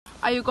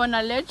Are you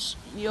gonna let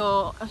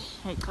your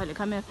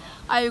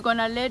Are you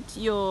gonna let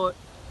your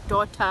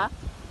daughter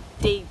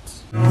date?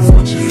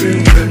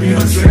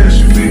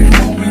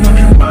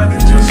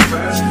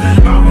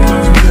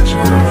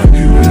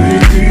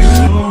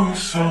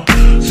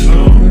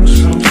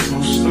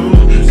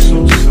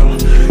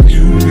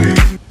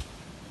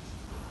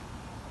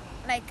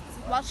 Like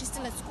while she's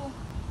still at school?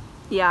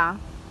 Yeah.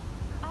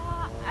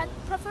 I'd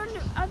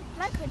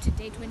like her to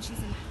date when she's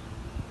in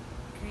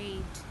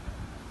grade.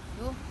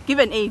 Yo. Give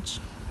an age.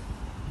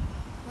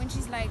 When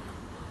she's like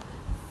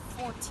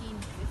 14,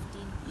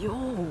 15.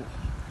 Yo.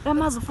 That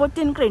must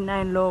 14 grade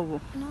 9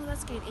 logo. No,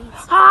 that's grade 8.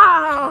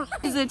 Ah!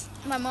 Is it?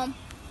 My mom.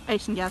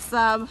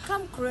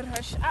 Come great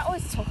her. I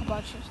always talk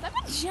about you.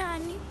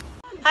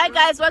 Hi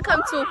guys,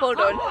 welcome to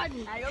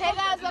Hey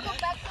guys, welcome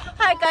back.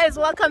 Hi guys,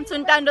 welcome to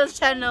Ntando's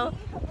channel.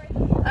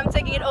 I'm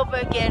taking it over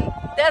again.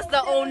 There's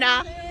the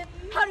owner.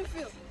 How do you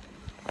feel?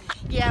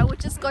 Yeah, we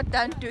just got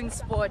done doing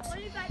sport.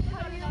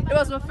 It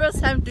was my first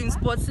time doing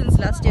sport since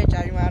last year,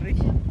 January.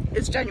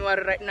 It's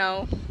January right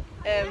now.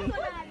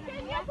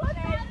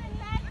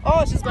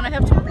 Oh, she's gonna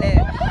have to play.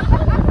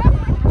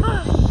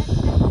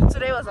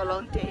 Today was a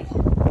long day.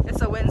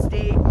 It's a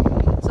Wednesday,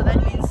 so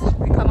that means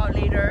we come out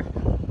later.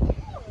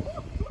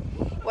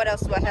 What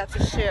else do I have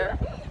to share?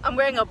 I'm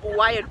wearing a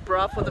wired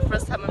bra for the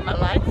first time in my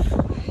life.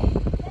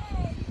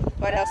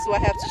 What else do I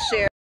have to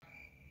share?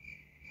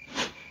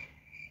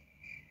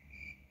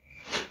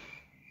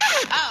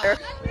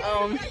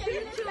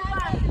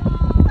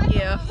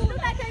 Yeah.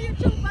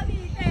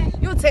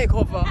 You take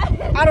over.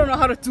 I don't know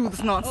how to do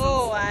this nonsense.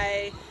 Oh,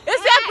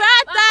 it's your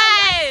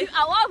birthday!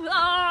 What do you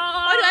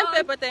want for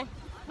your birthday?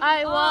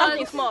 I want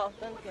something small.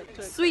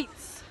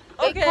 sweets.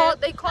 Okay.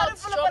 They call it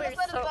strawberry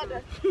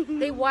something.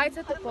 They white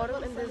at the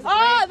bottom and there's the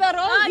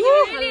rose.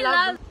 You really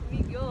love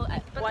me.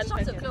 But the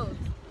shops are closed.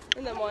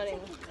 In the morning.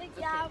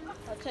 Okay. I'll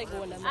take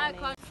one in the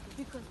morning.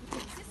 Because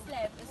this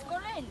slab is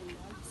Korean.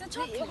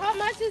 How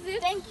much is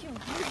it? Thank you.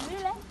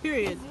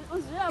 Period.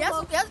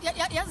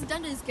 Yes,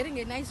 Dando is getting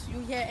a nice view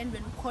here and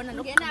when corner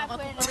look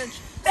orange.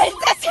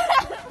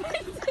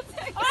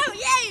 Oh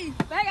yay!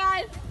 Bye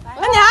guys.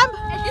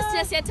 And this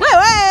is your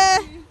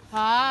time.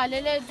 Ah,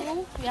 lele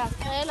do. Yeah,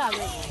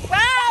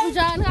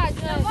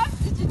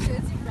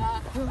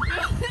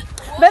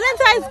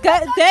 Valentine's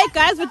Day,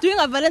 guys. We're doing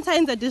a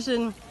Valentine's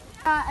edition.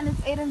 And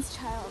it's Aiden's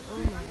child.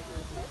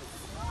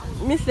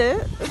 Miss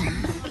it.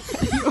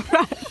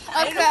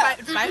 Okay.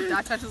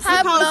 Look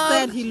how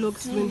sad he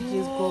looks when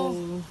he's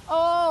going.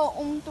 Oh,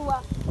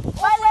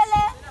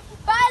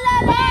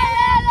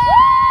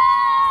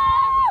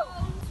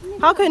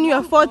 How can you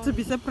afford to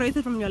be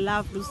separated from your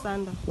love,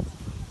 Lusanda?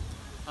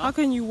 How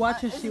can you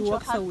watch as she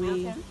walks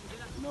away?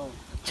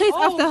 Chase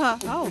after her.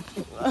 Oh.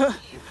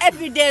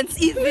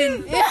 Evidence,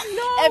 even.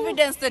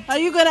 Evidence that. Are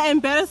you gonna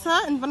embarrass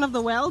her in front of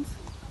the world?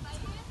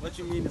 What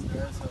you mean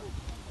embarrass her?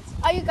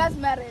 Are you guys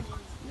married?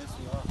 Yes,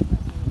 we are.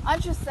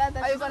 Aren't you sad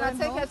that Are you gonna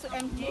take her to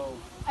MD? No.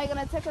 Are you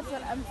gonna take her to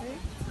an MD?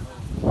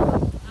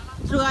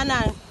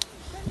 Joanna.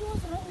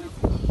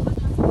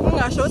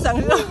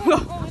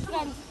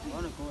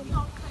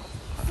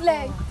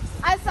 Flag.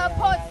 I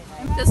support.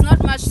 There's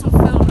not much to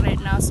film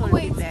right now, so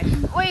we'll be back.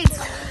 Wait.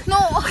 No.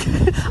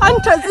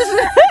 On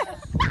transition.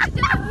 I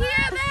didn't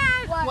hear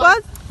that.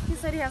 What? He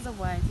said he has a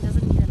wife. He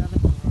doesn't need another.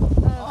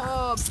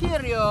 Oh,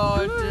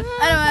 period.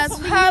 Anyways,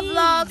 we have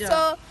vlogs,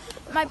 so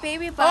my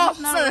baby bun is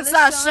not really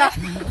Sasha.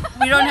 showing.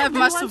 We don't have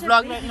much to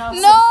vlog right now.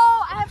 No,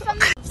 I have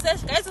something.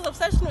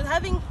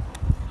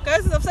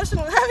 Guys' obsession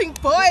with having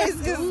boys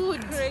is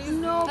crazy.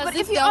 No, but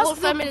if you the ask whole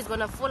family is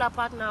gonna fall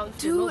apart now.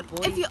 Dude,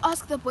 if you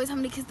ask the boys how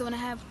many kids they wanna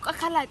have, I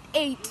can't like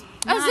 8.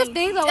 As if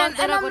they the ones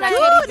that are gonna like,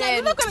 carry them.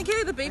 You're not gonna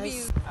carry the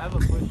babies. I have a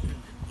question.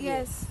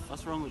 Yes.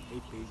 What's wrong with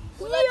 8 babies?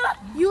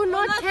 You're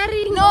not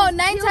carrying. No,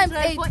 9 times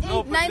 8.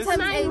 No, 9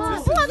 times 8.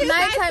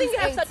 9 times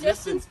 8.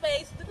 Listen.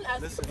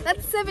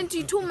 That's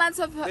 72 months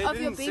of They your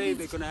didn't say baby.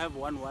 they're gonna have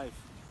one wife.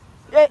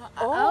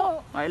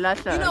 Oh. I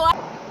like that. You know what?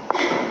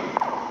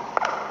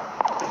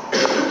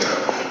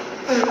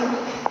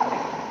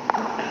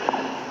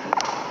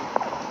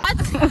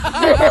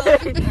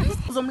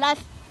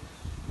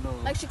 No.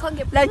 Like she can't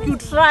get Like you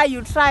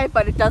try,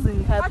 but it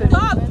doesn't happen.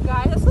 Dog,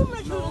 guys. There's so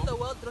many children in the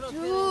world.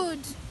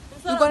 Dude.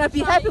 You're gonna be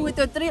happy with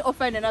your 3 or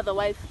find another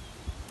wife?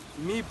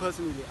 Me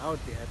personally, I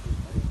would be happy.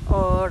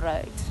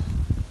 Alright.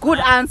 Good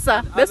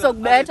answer. Best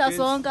of better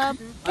song up.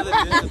 Other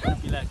than that,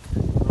 I'd be like,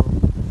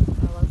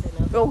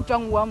 Yo,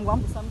 Jung Wam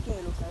Wam.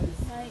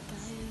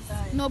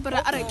 No, but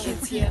there are other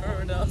kids here.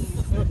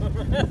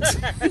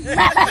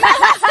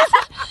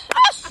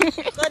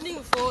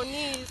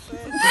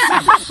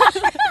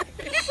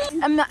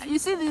 You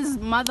see these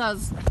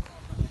mothers.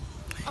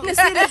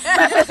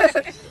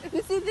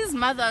 You see these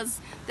mothers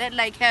that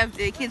like have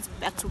their kids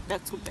back to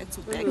back to back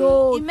to back.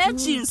 Yo,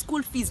 Imagine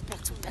school fees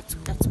back to back to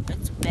back to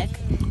back to back.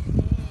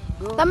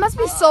 that must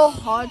be so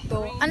hard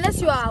though.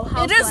 Unless you are a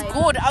housewife. It is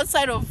good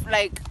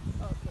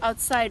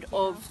outside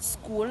of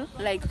school,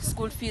 like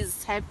school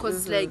fees type,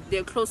 because like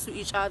they're close to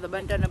each other,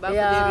 but they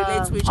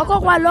relate to each other.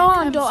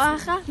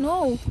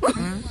 No.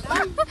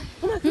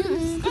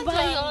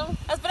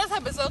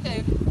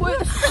 okay.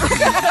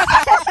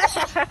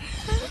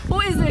 Who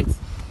is it?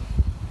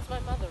 It's my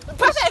mother.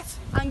 Perfect.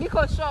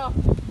 Angiko sure.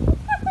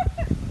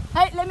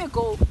 Hey, let me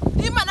go.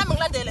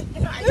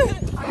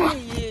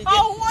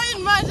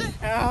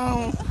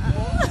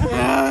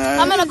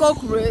 I'm gonna go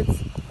create.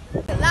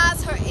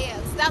 That's her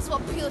ears. That's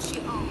what pill she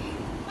on.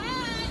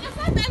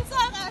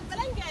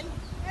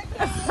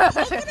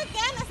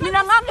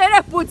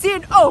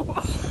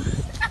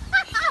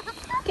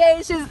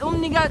 Okay, she's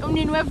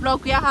umniwe vlog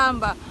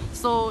kuyahamba,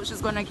 so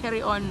she's gonna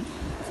carry on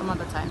some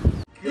other time.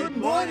 Good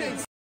morning.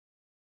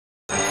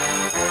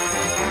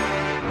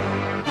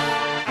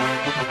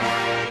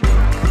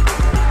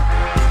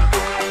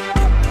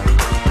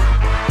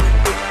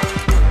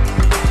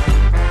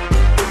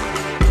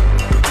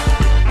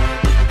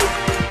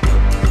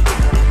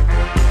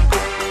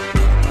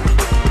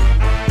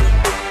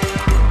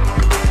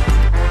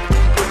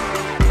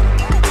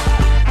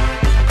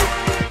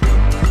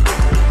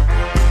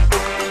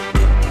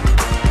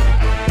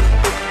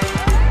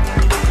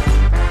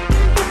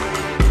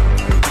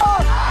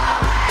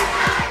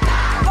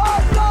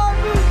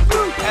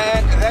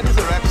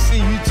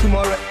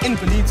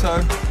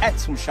 At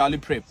Charlie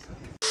Prep.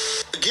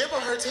 Give her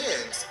her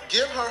tens.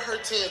 Give her her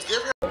tens.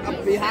 Give her.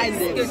 I'm behind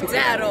them.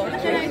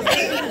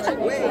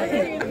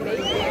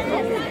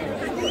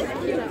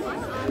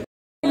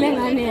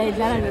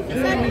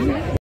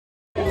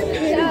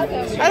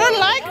 I don't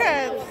like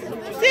her.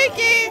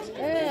 Sticky.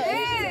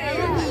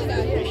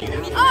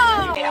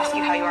 Oh. They ask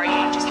you how you are,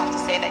 you just have to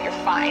say that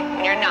you're fine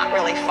when you're not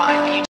really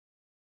fine.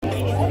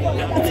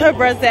 It's her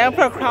birthday. I'll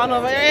put a crown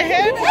over your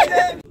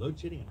head. Load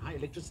shedding and high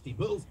electricity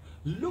bills.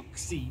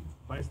 Look-see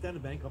by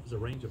Standard Bank offers a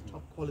range of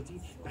top quality,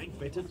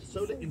 bank-vetted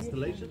solar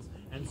installations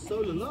and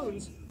solar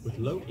loans with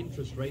low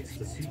interest rates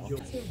to suit your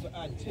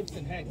Tips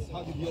and hacks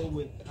how to deal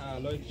with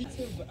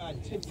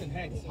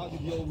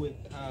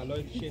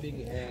load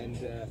shedding and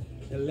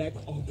the lack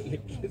of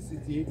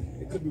electricity.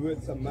 It could be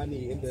worth some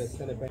money in the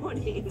Standard Bank. Hi,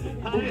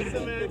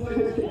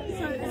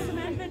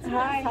 Samantha.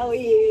 Hi, how are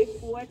you?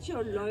 What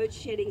your load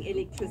shedding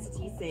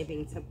electricity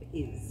saving tip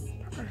is?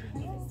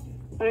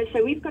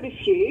 So we've got a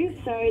few.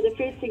 So the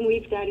first thing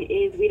we've done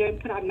is we don't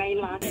put our main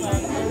lights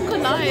on.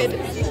 Collide.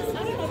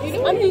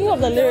 I'm thinking of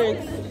the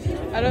lyrics.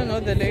 I don't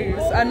know the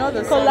lyrics. I know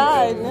the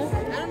Collide. song.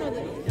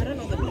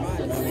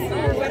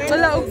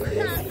 Hello.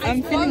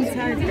 I'm feeling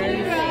tired,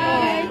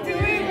 guys.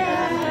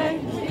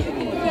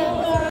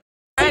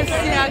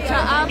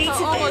 I'm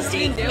almost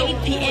in there.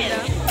 8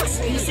 p.m.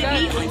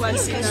 Exclusively on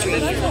West Coast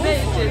Radio.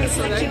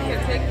 So that you can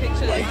take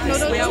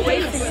pictures. We are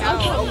waiting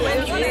now.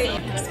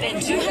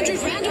 Spend 200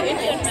 rand on it.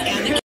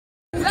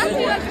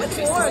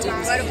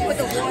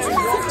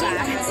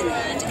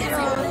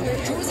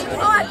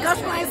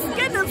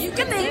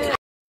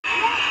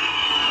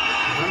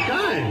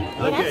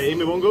 Okay,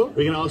 Imibongo,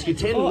 we're going to ask you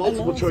 10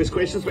 multiple choice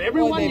questions. For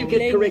every one you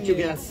get correct, you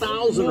get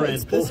 1,000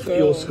 rand off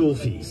your school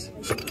fees.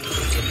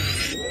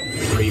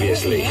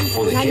 Previously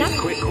on the Kids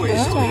Quick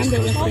Quiz.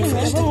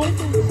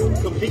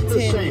 Complete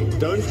the same.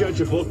 Don't judge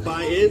a book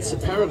by its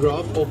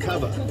paragraph or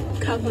cover.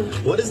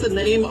 What is the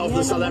name of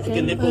the South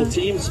African netball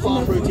team?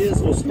 Spa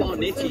Proteas or Spa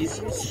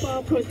Netties?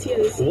 Spa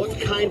Proteas. What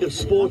kind of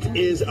sport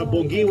is a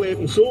Bongiwe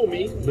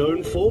Msomi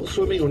known for?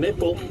 Swimming or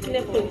netball?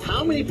 Netball.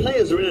 How many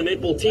players are in a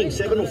netball team?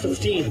 7 or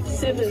 15?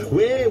 7.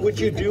 Where would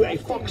you do a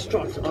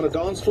foxtrot? On a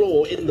dance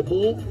floor or in the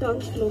pool?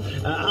 Dance floor.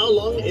 How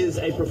long is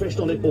a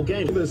professional netball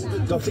game?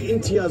 Dr.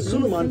 Imtiaz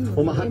Suleiman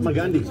or Mahatma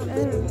Gandhi?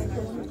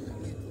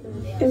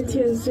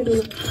 Imtiaz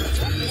Zulu.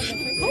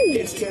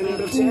 It's 10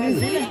 out of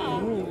 10.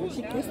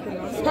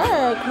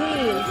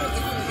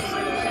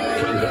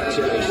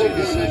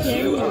 Congratulations,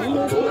 you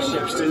are Port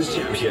Shepston's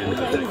champion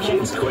of the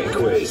Kids Quick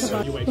Quiz.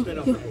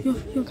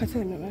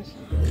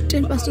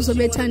 10 pastors of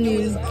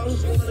Bethany.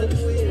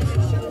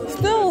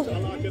 Still.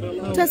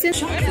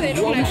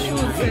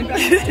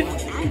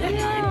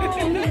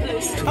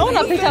 I want a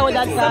picture with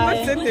that guy.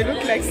 Someone said they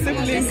look like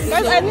siblings.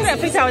 Guys, I need a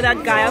picture with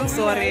that guy. I'm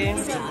sorry.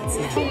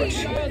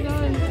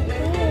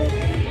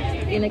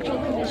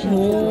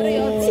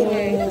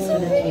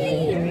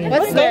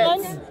 What's that?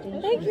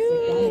 Thank you.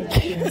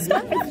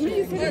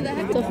 The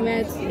height of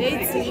maths.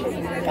 80.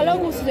 How long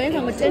was today?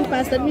 From 10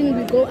 past, that means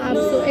we go up,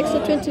 so extra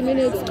 20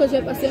 minutes because you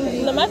have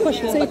assembly. So my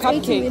question is so the it's 80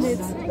 cupcakes.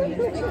 minutes.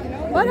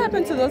 What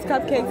happened to those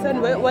cupcakes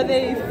and were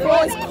they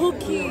frozen?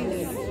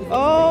 Cookies.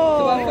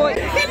 Oh.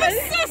 They were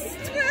so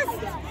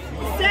stressed.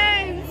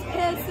 Same.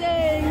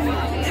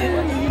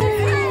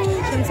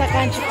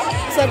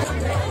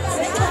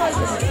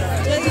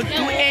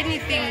 Do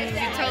anything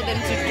you tell them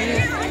to do.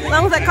 As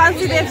long as I can't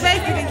see their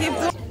face, you can keep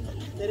doing.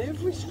 That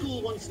every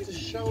school wants to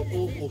show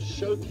off or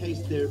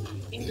showcase their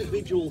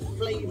individual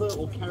flavor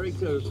or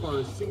character as far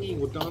as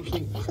singing or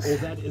dancing, or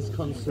that is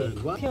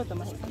concerned. What?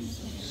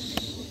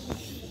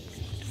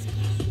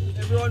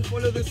 Everyone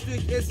follow the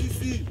stick,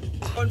 SEC.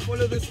 Everyone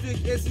follow the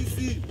stick,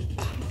 SEC.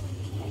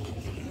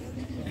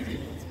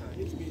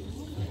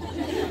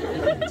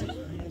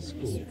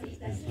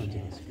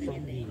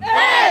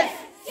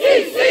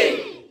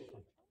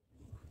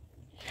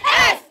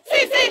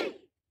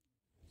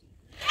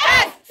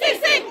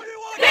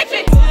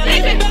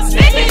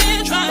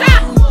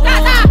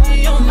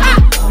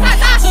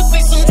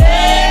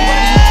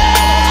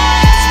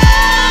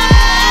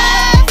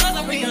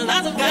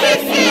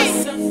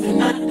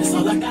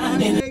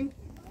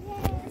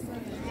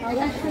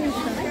 Little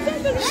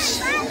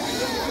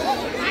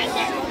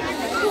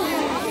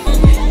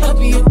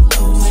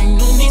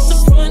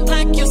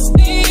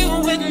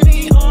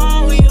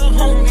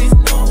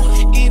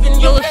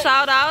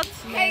shout out.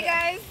 Hey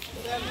guys,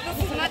 this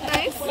is not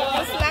nice.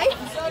 This life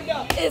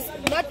is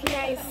not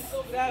nice.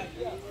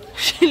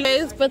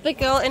 Sheila's birthday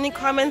girl, any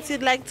comments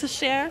you'd like to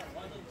share?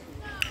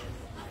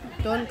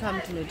 Don't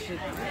come to MATRIC.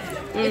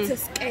 It's a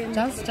scam.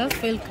 Just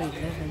fail grade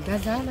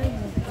 11.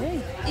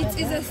 It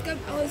is a scam.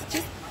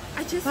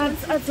 I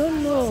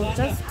don't know.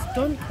 Just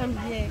don't come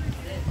here.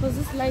 Because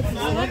this life is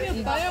not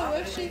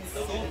easy.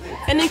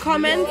 Any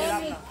comments?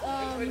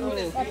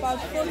 About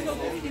photo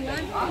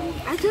 51.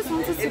 I just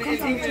wanted to come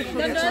to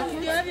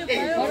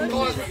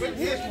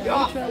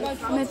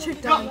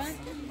MATRIC dance.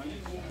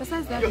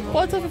 Besides that,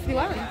 Photo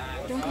 51.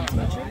 don't come to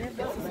MATRIC.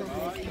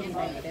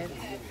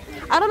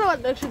 I don't know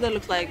what actually that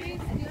looks like.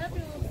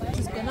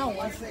 She's gonna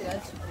watch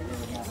that.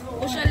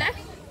 Ushala?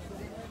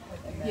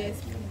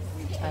 Yes.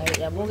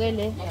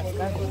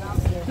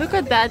 Look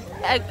at that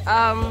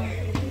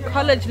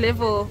college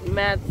level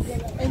maths.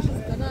 And she's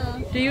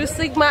gonna. Do you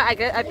Sigma? I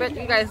bet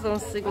you guys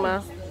don't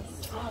Sigma.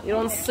 You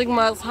don't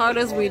Sigma as hard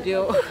as we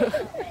do.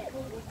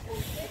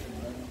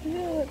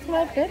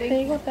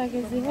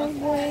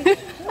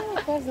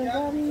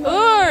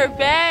 Ooh,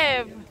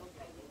 babe.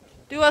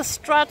 Do a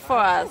strut for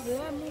us.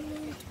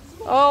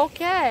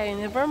 Okay,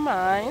 never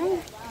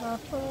mind.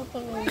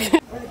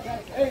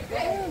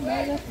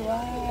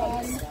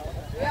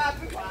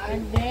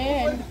 And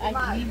then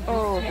I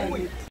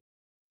leave.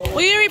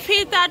 Will you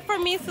repeat that for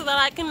me so that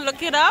I can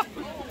look it up?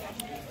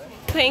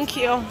 Thank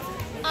you.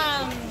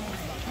 No.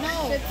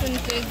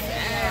 Percentage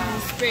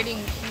and spreading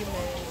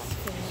humors.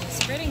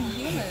 Spreading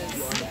humors?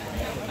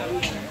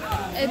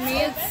 It's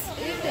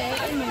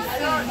in the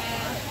film.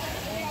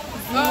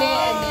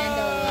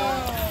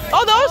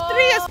 Oh, those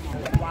three is...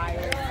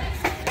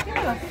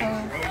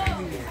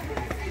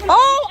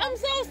 Oh, I'm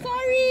so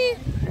sorry.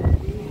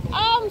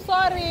 I'm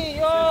sorry.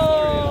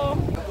 Oh.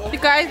 You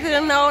guys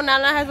didn't know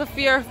Nana has a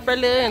fear of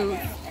balloons,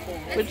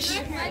 which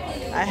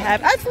I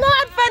have. It's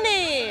not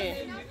funny.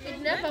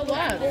 It never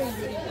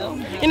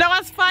was. You know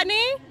what's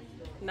funny?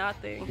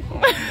 Nothing.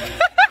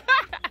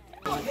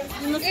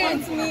 You must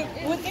come to me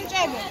with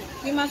HIV.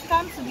 You must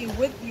come to me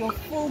with your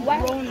full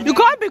grown. You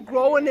can't be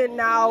growing it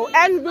now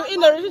and be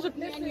in a relationship.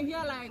 And you're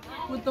here like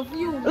with the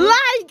few.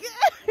 Like.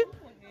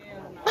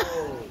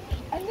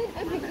 And then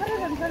if you cut it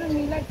in front of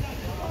me, like.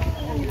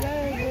 You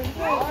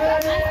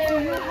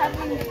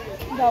having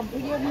the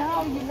beard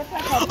now? You look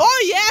like a. Oh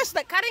yes,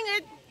 they're cutting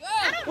it.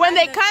 When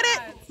they cut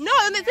it, no,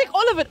 and they take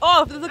all of it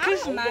off. There's a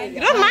cushion. You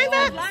don't mind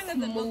that?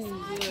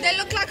 They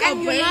look like a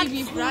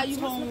baby, bro. You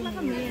just look like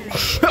a man.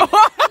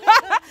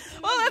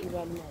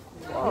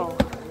 Oh.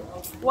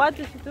 What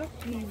did she do?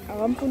 She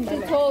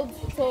told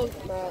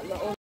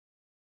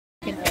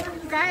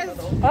guys.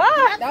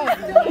 Ah. That was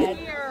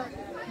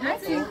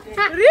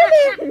bad.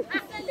 Really?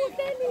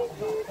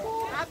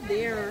 Up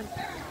there.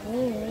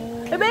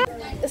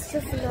 It's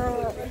just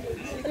not.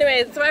 Anyway,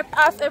 so I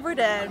pass every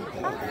day.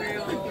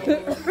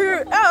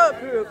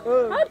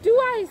 How do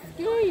I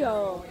scare you?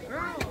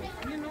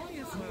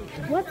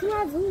 What do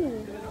I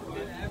do?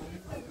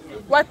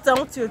 What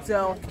don't you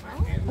do?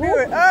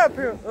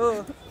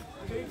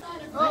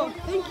 Oh,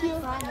 thank you.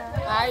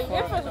 I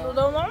never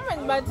the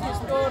moment but his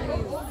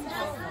stories.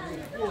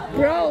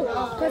 Bro,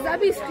 because I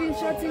be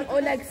screenshotting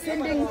or like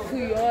sending to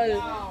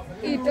y'all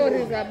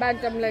stories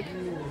about. I'm like,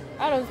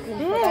 I don't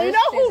screenshot. You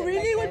know who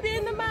really would be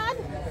in the mad?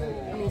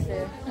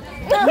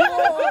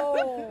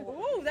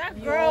 Ooh, that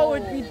girl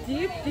would be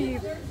deep.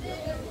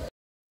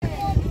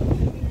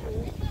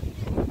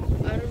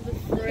 Out of the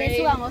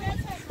frame.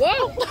 Whoa!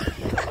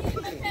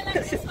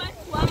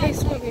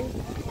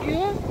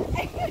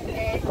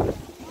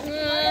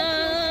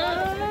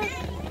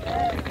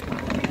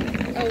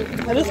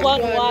 I just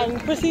want one.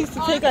 Proceeds to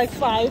take like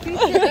 5.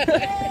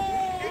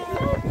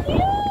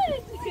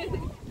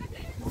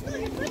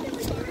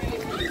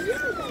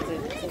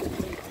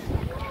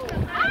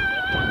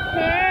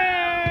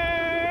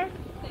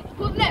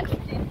 Move next.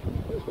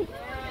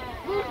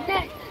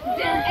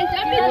 And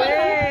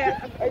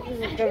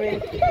jump in.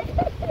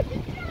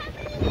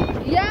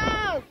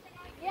 Yes!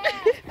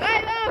 I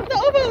love! The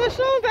over the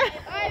shoulder!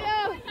 I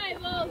love!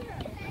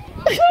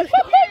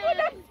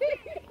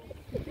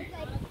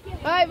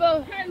 Hi,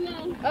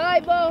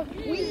 Bo!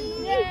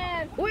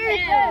 Yes!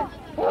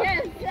 I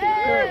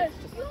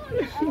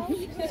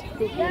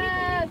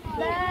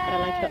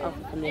like the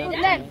outfit from the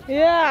outside. Next!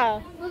 Yeah.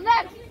 Who's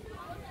next?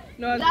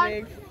 No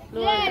legs.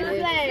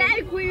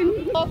 Yes,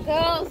 queen. Oh,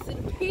 girls, in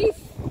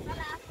peace.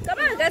 Come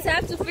on, guys, I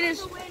have to finish.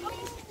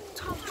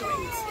 12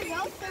 drawings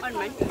on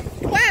Monday.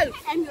 12!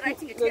 And you're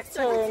writing a test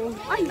on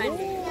Monday.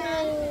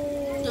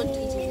 Don't do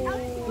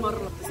it.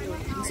 Moral of the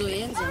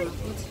story.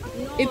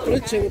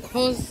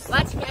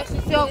 Watch me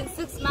actually say in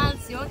 6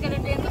 months. You're going to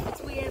dance for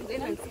 2 years,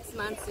 then in 6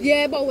 months.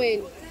 Yeah, but when?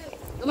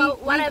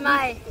 What am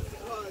I?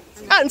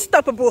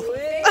 Unstoppable.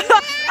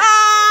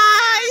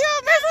 Ah, you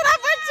missed an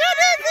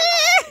opportunity.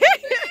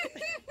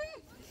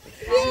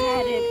 I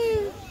had it.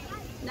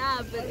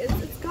 Nah, but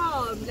it's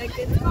calm. Like,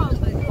 it's calm,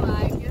 but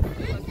fine.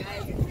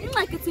 Guys. It's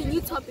like it's a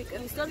new topic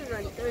and we started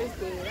on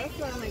Thursday. That's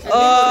why I'm like,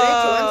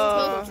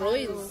 Oh.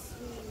 Drawings.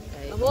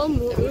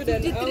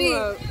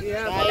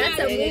 Yeah, that's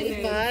a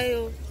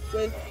movie.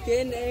 With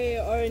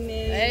DNA,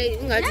 RNA. Hey,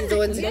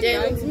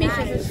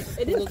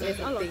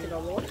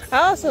 I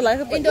also like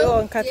it, but you're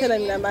on cartel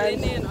and man.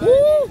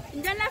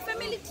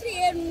 Family tree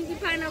and the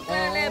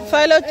pineapple.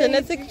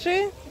 Phylogenetic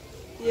tree?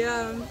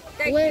 Yeah.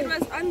 Like it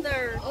was on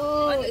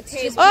the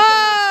table.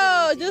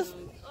 Oh, just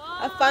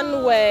a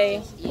fun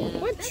way.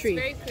 What tree?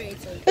 Very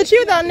creative. The tree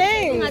with our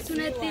names.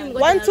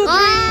 1, 2, 3.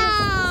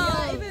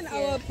 Yeah, even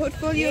our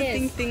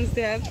portfolio things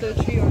they have the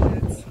tree on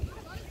it.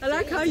 I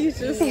like how you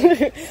just. I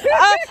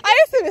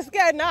used to be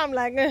scared. Now I'm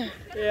like, yeah.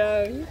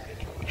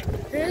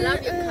 I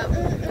love your cup.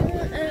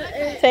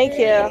 Thank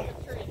you.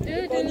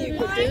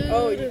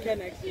 Oh, you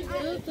can actually.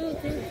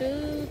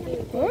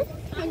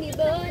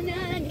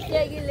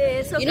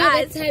 So you know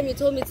that time you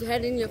told me to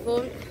hand in your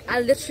phone?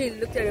 I literally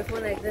looked at your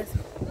phone like this.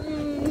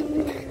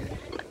 And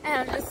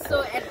I'm just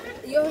so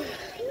you're.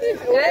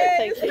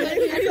 Thank you.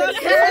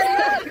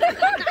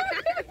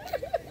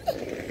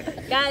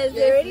 Guys,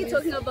 they're already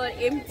talking about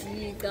empty.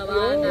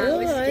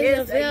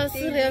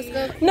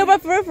 No,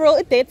 but for real,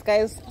 it dates,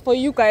 guys. For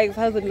you guys,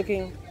 how's it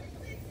looking?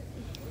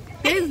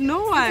 There's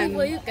no one.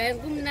 For you guys,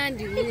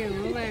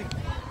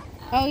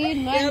 Oh,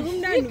 you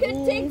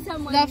can take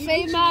someone. The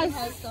famous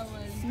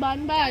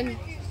Ban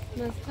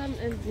must come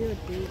and do a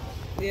date.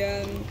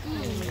 Yeah.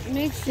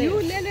 Makes sense.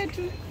 You Lele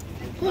too.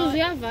 Who's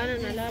your van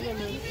and a lava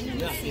man?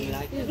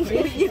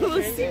 You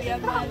will see your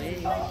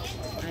man.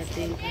 I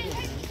think.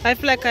 I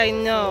feel like I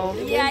know.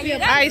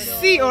 Yeah, I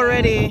see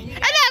already.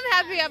 And I'm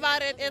happy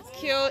about it. It's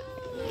cute.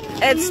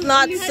 It's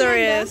not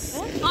serious.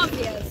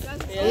 Obvious.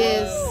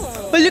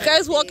 Yes. Will you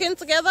guys walk in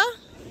together?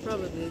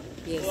 Probably.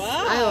 Yes.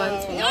 Wow. I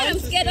want to. You know what I'm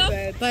scared of?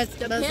 But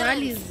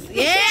Bazalis.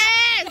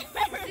 Yes!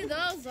 See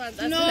those ones.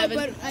 No,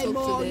 but I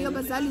know your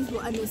Bazalis will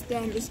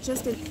understand. It's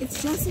just an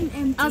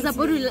empty. I was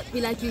about to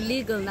be like you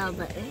legal now,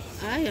 but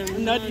I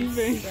am Not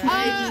even.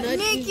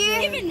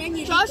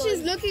 Nikki, Josh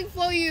is looking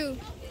for you.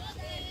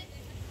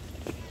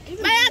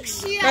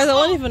 Guys, I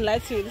won't even lie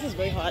to you. This is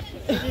very hot.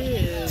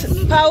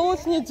 Paul,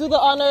 can you do the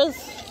honors?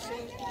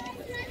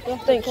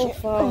 Don't think so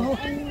far.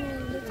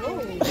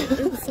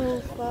 It's so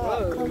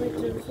far.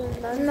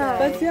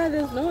 But yeah,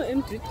 there's no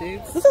empty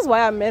dates. This is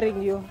why I'm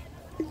marrying you.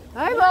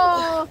 Hi,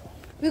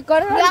 we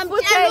got her.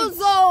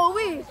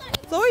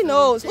 Zoe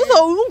knows.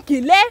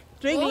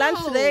 During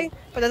lunch today,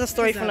 but that's a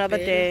story for another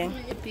day.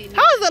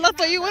 How is the last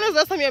for you? When was the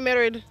last time you were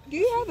married? Do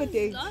you have a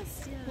date?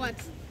 What?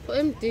 For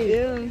empty.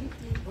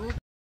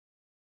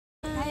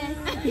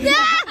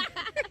 Yeah.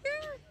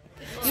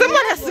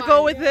 Someone has to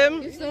go with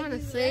him. You still want to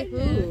say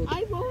who?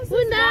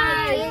 Who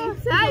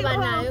nice? Hi,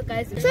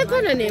 guys.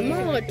 Second name.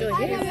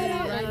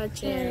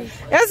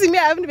 Yes, me, I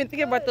haven't been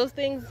thinking about those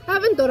things. I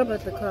haven't thought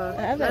about the car.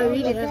 I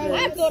really haven't.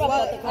 I've thought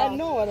about the car. I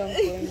know what I'm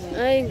doing. I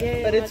ain't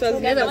getting But it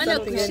was never one of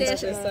something the in shares.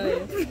 society.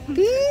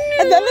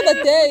 At the end of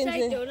the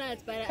day,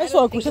 donuts, but that's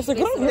what Kusha said.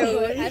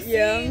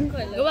 Yeah.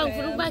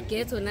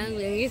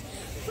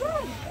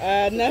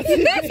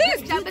 Nothing.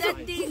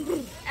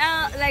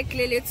 Like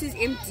Leletu is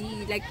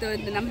empty, like the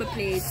number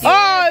plate.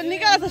 Oh,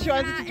 Nika said she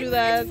wanted to do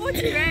that.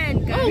 40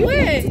 rand, guys. Oh,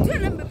 wait. To do a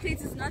number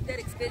plate is not that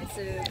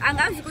expensive. I'm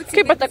going to go to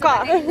Keep at the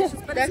car.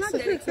 But it's not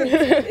that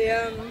expensive.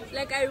 Yeah.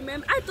 Like I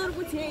remember, I thought it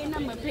would be a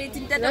number plate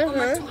in that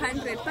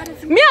 200, but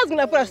it's Me, I was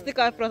gonna put a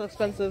sticker if it was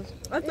expensive.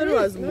 I thought it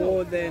was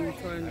more than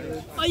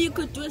 200. or you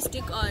could do a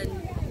stick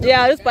on.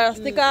 Yeah, just buy a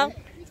sticker,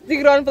 stick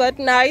it on for that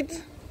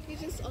night,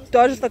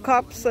 dodge the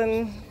cops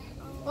and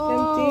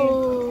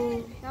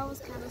Oh, that was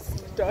kind of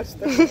sad. Dodge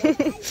them.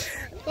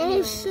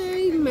 Oh,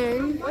 shame,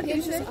 man.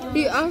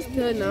 He asked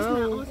her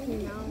now.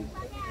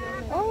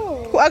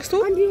 Oh. Who asked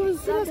who? And he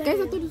was serious. Guys,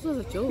 I thought this was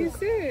a joke. He's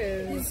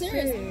serious. He's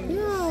serious.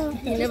 Yeah.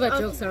 He never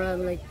jokes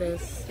around like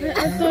this.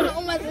 I thought,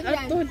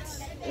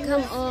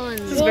 come on.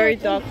 This is very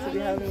dark to be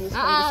having this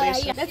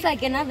conversation. Yeah. That's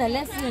like another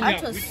lesson.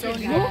 That was so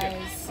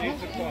nice. We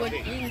were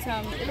doing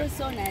some. It was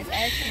so nice.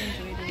 I actually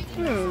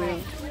enjoyed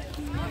it.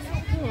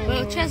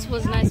 Well, chess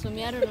was nice for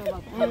me. I don't know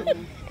about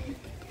Pam.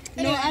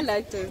 No, I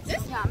liked it.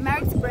 Yeah,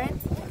 married to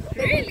Brent.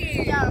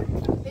 Really? Yeah.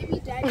 Baby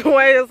daddy.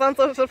 Why it sounds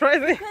so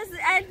surprising? Because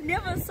I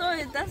never saw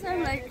it. That's why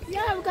I'm like,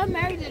 yeah, we got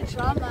married in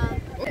drama.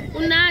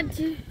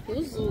 Unati,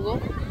 Uzugo,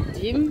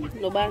 Jim,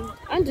 Loban,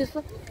 and just.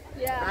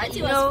 Yeah,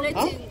 Auntie was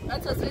flirting.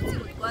 That was flirting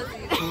with Quasi.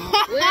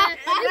 Where?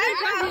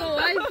 Your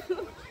wife?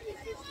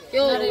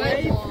 Your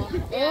wife?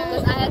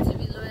 Because I had to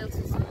be loyal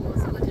to someone.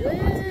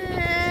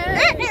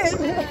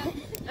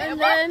 And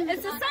then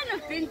it's a sign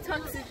of being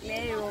toxic,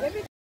 Leo.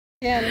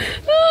 Yeah.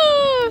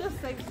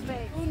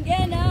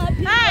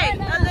 Hey,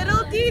 a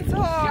little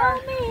detour.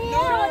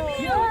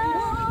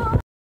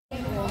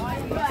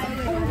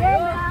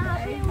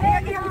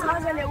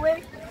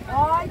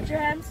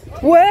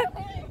 Where?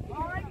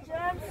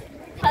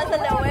 I'm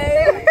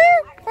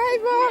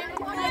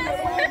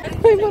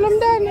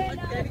done.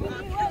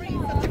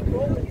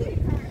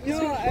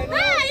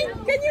 Hi,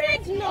 can you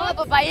reach? Oh,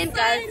 Papa,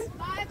 guys.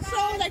 So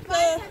like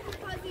the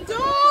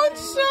Don't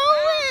show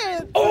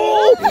it!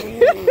 Oh!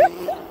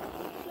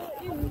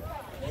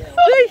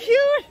 They're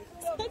cute!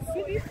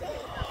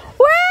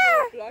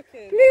 Where?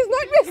 Please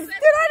not me.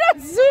 Did I not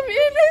zoom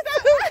in?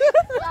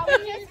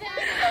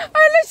 I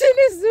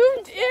literally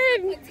zoomed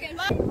in.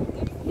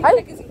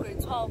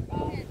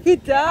 He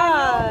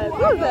does.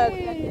 Who's that?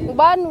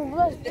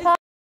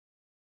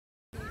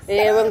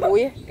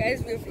 Guys,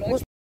 we've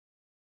lost.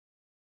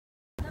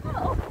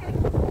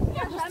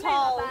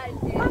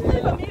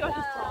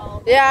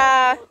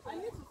 Yeah.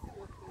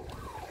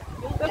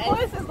 The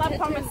voice is not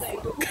promising.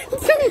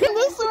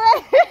 This way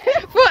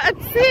for a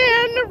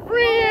 10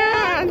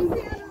 brand.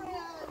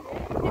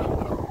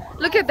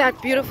 Look at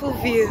that beautiful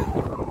view.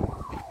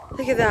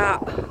 Look at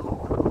that.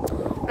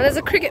 And there's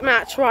a cricket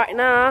match right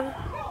now.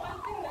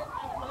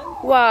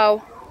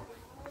 Wow.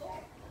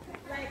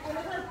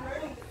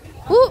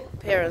 Ooh,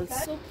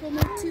 parents. So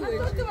primitive. I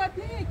thought they were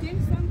playing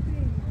against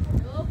something.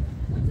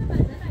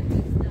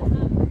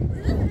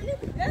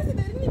 Yes, they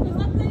didn't even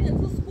start playing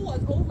until school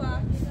was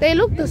over. They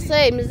look the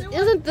same.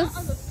 Isn't this?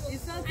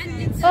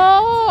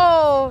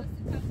 Oh.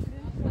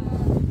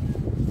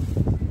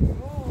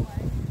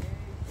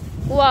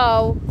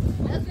 Wow.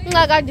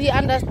 Like I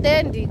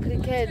understand the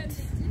cricket.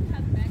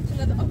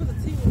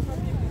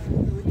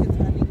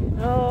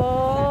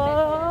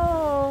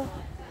 Oh.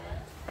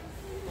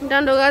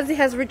 Dandogazi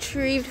has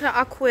retrieved her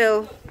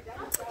aquil.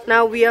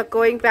 Now we are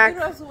going back. It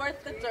was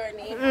worth the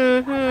journey.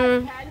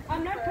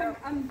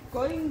 I'm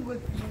going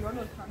with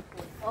Ronald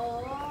transport.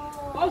 Oh.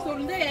 Also,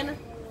 then.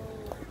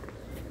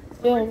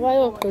 Yo, why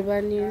are you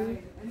going?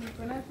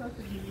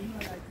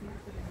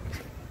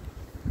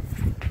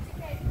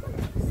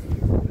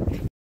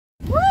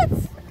 What?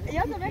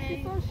 You're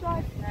making so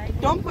short.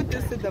 Don't put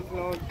this in the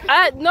vlog.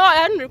 No, I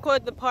hadn't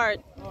recorded the part.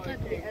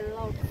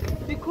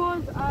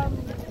 Because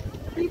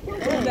people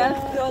there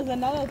was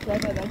another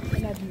driver that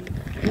had me.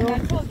 And I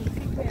told him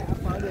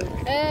about it.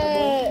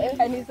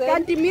 And he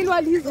said,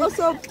 meanwhile he's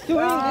also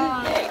doing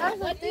this.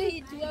 What did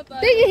he do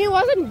about it? Thinking he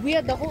wasn't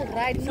weird the whole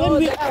ride. No,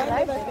 we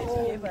arrived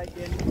home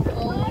again.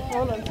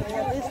 Hold on,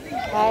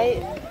 Hi.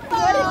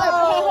 What is the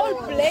whole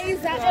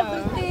blazer,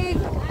 everything?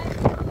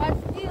 But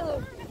still.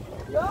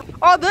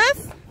 Oh, this?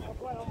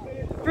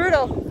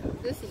 Brutal.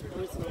 This is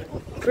brutal.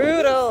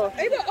 Brutal.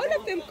 All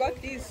of them got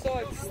these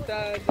swords.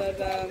 The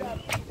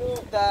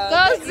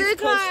East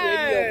Coast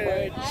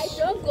radio I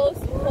don't go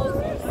supposed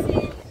to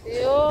see.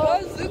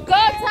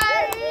 Go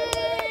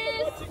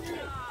Tyrese!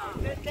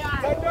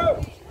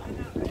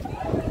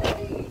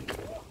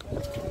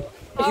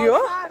 Yo?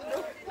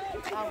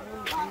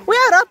 We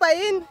are up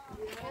in.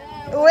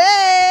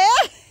 Where?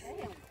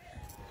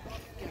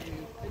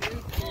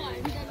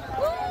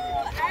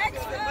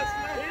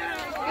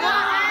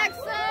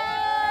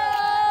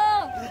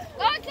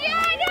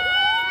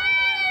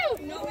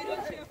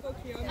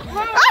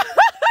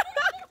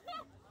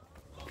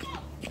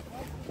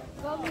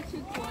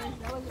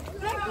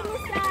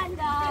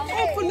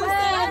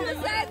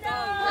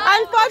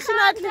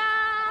 Unfortunately.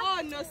 Oh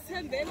no,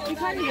 you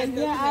can't even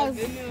hear us.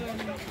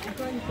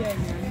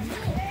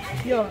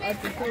 Yo, I'm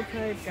so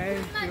tired,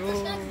 guys. Yo.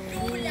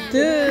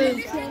 Dude.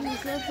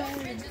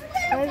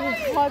 Very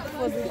hot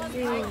for the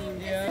thing.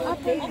 Yeah.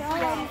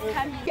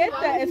 Get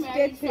the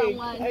aesthetic.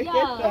 I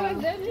get that.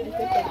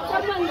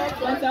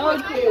 That's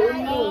okay.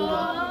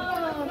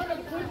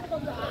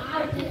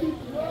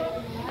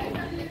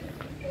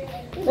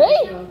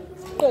 Hey,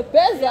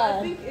 Beza.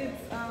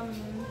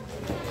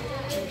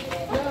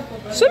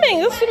 Swimming,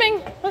 it's swimming.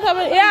 What's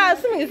happening? Yeah,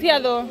 swimming is here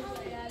though.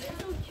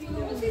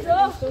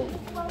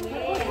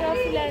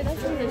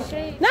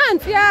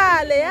 Nancy,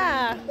 yeah,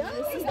 yeah.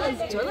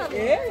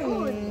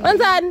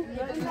 When's on?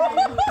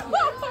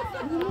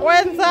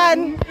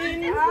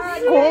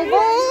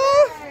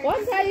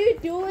 What are you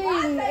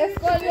doing?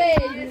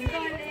 Escolade.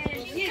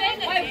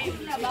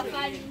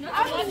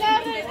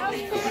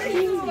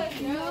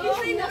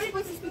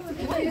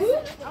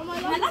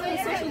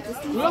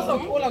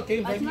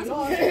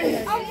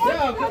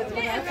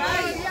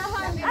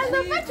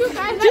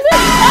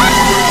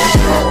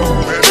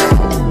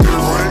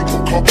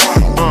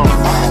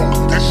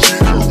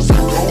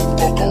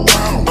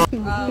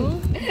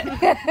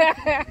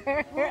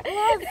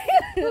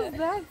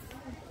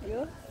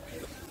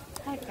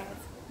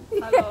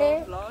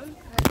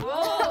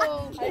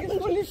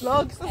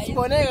 Vlogs,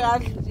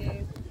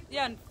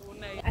 Yeah,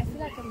 I feel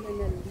like I'm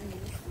gonna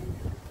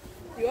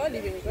leave. you are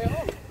leaving. Go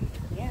home.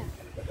 Yeah.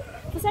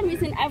 For some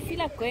reason, I feel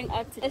like going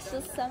out. It's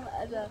just some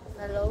other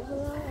hello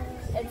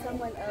and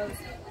someone else.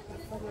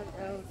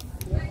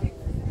 Yeah.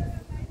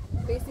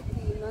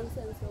 Basically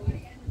nonsense.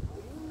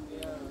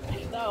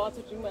 Now I want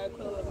to drink my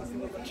alcohol and listen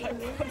to my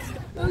tripod.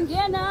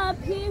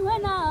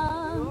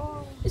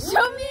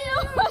 Show me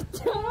what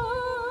to.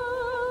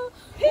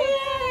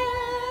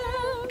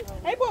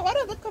 Hey, but what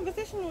is that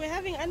conversation we're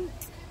having? And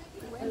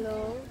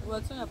Hello.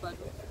 We're talking about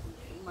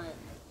my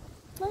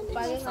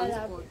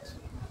transport.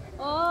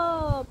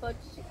 Oh, but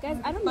guys,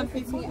 I don't know if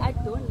it's me. I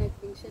don't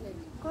like being shitty.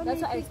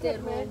 That's why I stay at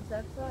home.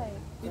 That's why.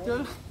 You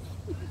don't?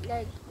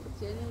 Like,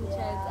 genuine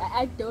chance.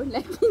 I don't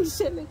like being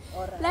chilling.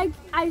 Like,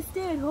 I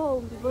stay at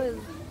home because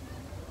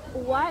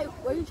why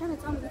are you trying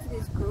to tell me that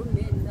there's grown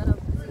men that are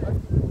busy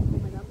asking for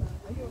my number?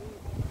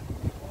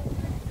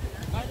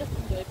 I just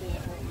enjoy being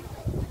at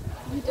home.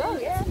 You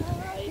don't? Yeah.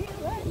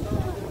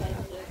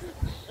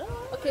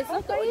 Okay,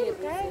 so the only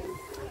reason.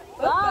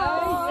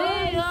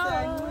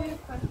 Bye.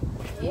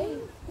 Hey,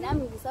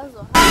 nami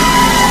ngisazwa.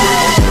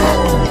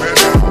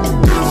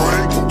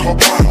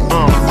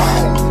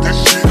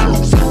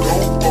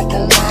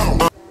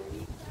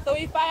 So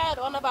we fired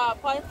one of our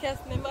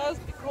podcast members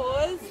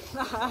because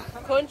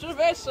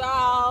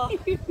controversial.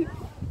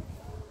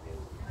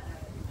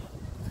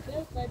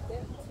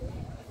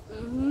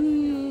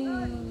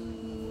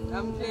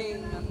 I'm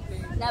playing.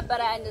 Nah,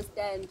 but I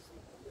understand.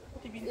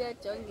 Yeah,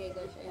 John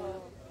Gaga.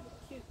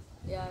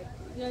 Yeah.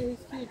 Yeah, he's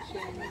cute.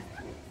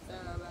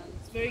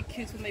 It's very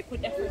cute when they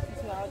put effort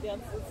into our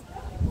dances.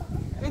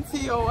 Into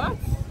your what?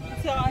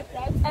 Into our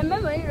dance. I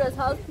remember when it was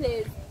house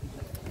plays,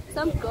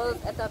 some girls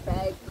at the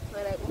back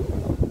were like,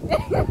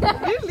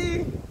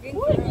 Really?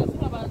 Who are you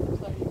talking about?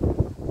 Sorry.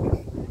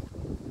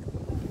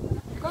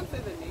 You can't say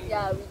the name.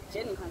 yeah, we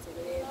genuinely can't say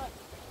the name.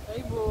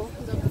 Hey, bro.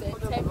 So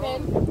type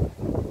in.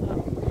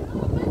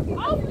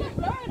 Oh, the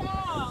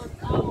burnout!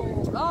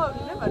 Oh,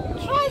 never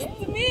knew.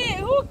 Trust me!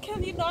 Who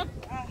can you not?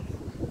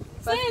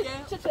 Say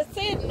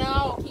it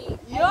now.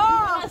 Yeah!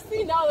 I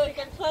see now that you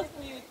can trust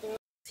me with it.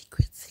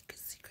 Secrets.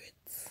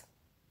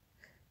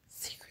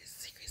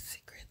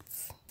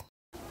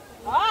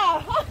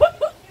 Ah!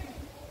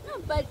 No,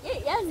 but yes,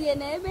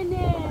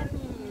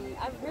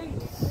 I've heard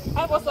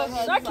I've also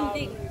heard shocking some.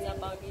 things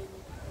about him.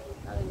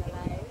 Not gonna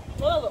lie.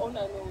 One of the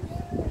owner knows.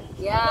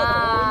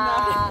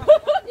 Yeah.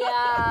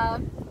 Yeah.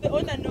 The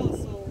owner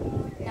knows,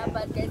 so. Yeah,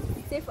 but guys,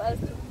 it's safe for us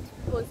to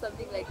post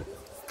something like this.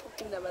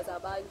 Talking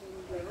about him,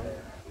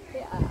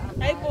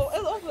 I go.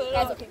 It's also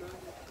guys, okay.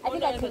 I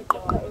think I can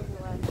cover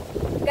everyone.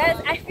 Guys,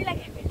 I feel like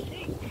I have a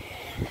drink.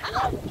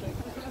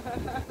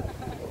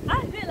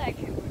 I feel like I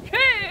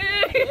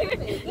have a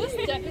drink. This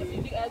jacket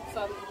really adds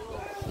some.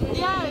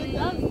 Yeah, it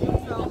does do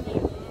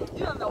something.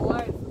 Even the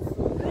words.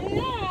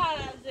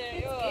 Yeah,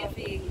 It's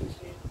giving.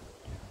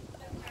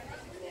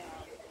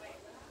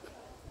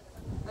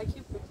 I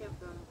keep looking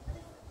them.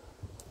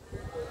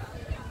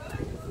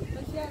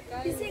 But yeah,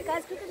 guys. You see,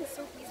 guys, cricket is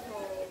so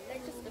peaceful.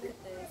 Like, just look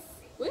at this.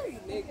 Where's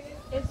Nick?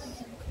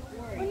 It's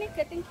Nick,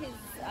 I think he's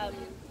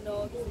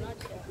no, he's not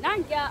here.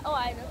 Nangia, oh,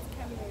 I know it's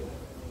Cameron.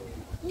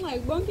 I'm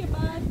like, monkey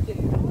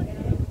birthday.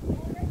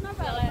 Not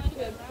bad. I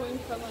should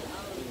point someone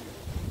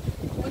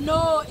out. Oh,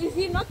 no, is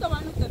he not the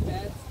one with the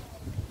bed?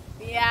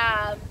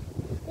 Yeah.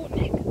 Oh,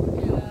 Nick.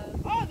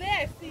 Yeah. Oh, there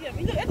I see him.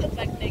 He looks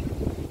like Nick.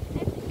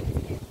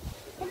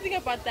 Something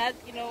about that,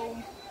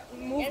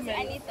 movement. Yes,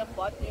 I need the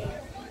bottle.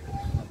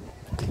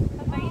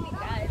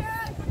 Guys.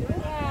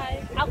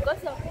 Hi. I've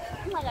got some.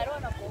 I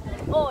don't want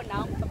to go. Oh,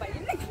 now.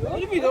 What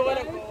do you mean don't want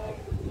to go?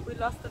 We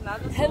lost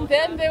another And song.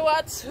 then they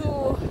were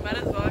to Might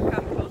as well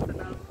come closer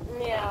now.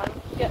 yeah,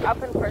 get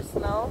up and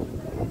personal.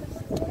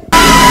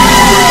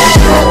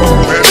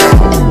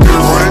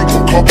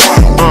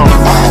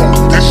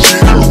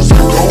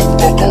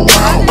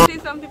 I want to say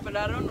something, but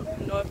I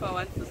don't know if I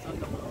want to talk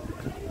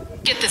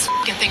about. Get this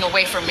fucking thing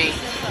away from me.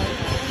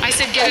 I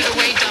said get it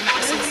away,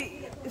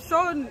 dumbasses.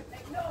 Sean,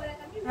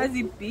 has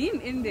he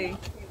been in there?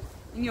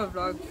 In your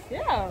vlog?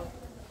 Yeah.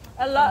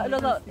 A lot. It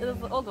was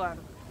the old one.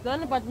 The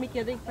one about me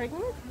getting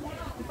pregnant?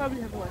 You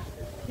probably haven't watched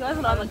it. He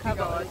wasn't on the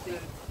cover.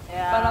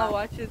 Yeah. But I'll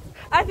watch it.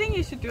 I think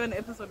you should do an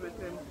episode with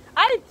him.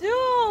 I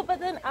do, but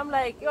then I'm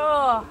like,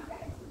 oh.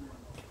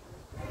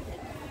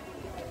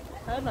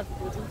 I'm not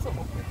good. It's so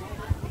awkward.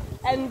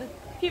 And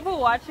people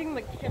watching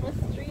the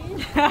chemistry.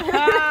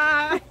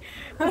 Not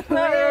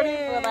ready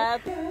for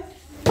that.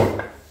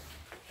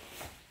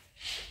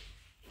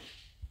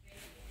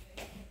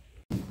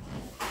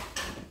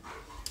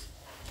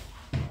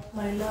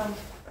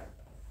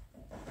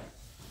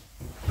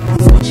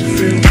 What you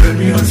feel, let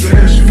me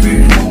understand.